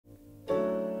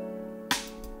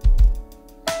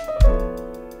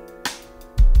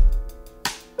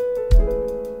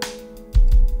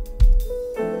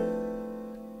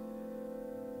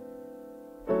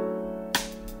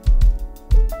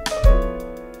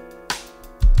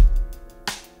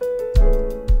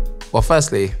Well,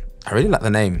 firstly, I really like the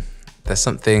name. There's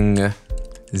something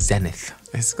Zenith.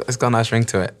 It's got a nice ring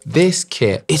to it. This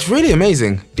kit, it's really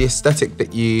amazing. The aesthetic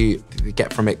that you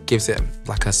get from it gives it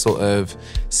like a sort of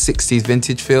 60s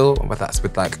vintage feel, whether that's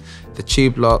with like the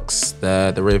tube locks,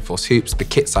 the reinforced hoops, the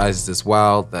kit sizes as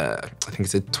well. I think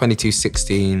it's a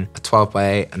 22/16, a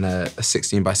 12x8, and a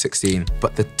 16x16.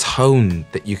 But the tone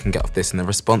that you can get off this and the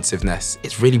responsiveness,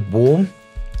 it's really warm.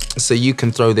 So you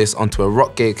can throw this onto a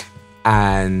rock gig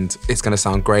and it's gonna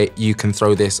sound great. You can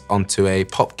throw this onto a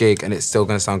pop gig and it's still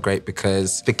gonna sound great,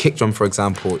 because the kick drum, for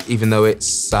example, even though it's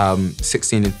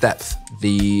 16 in depth,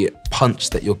 the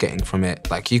punch that you're getting from it,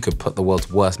 like you could put the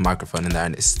world's worst microphone in there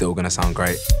and it's still gonna sound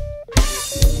great.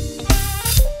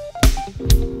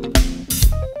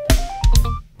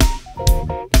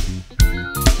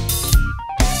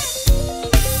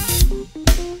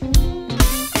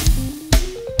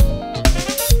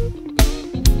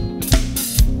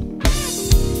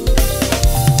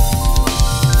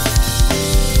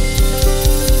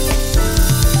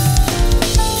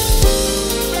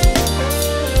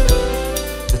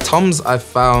 Toms I've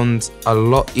found a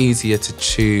lot easier to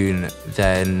tune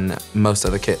than most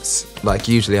other kits. Like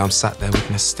usually I'm sat there with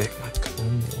my stick, like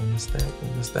almost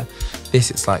there.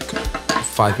 This, it's like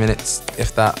 5 minutes,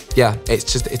 if that. Yeah,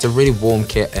 it's a really warm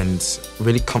kit and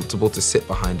really comfortable to sit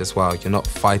behind as well. You're not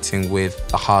fighting with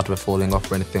the hardware falling off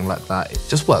or anything like that. It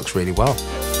just works really well.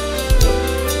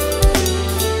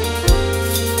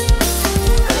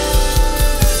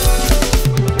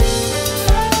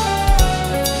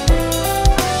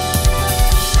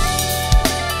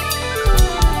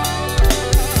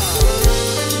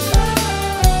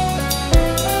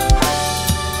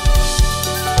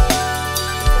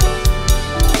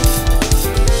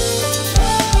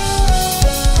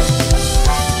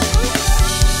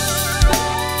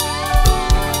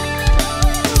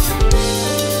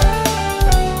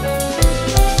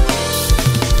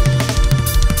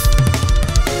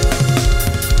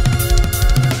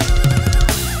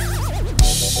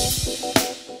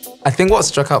 I think what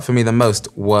struck out for me the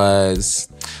most was,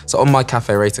 so on my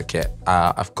Cafe Racer kit,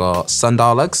 I've got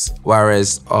sundial lugs,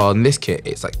 whereas on this kit,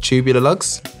 it's like tubular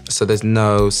lugs. So there's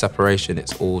no separation,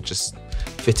 it's all just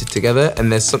fitted together.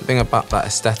 And there's something about that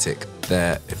aesthetic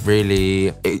that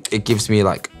really, it gives me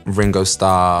like Ringo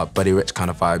Starr, Buddy Rich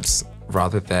kind of vibes,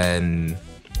 rather than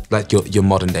like your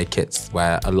modern day kits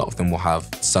where a lot of them will have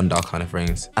sundial kind of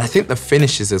rings. And I think the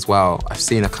finishes as well, I've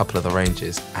seen a couple of the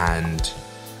ranges and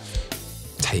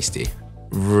tasty,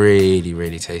 really,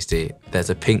 really tasty. There's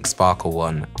a pink sparkle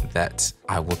one that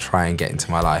I will try and get into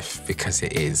my life because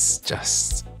it is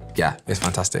just, yeah, it's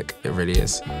fantastic. It really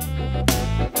is.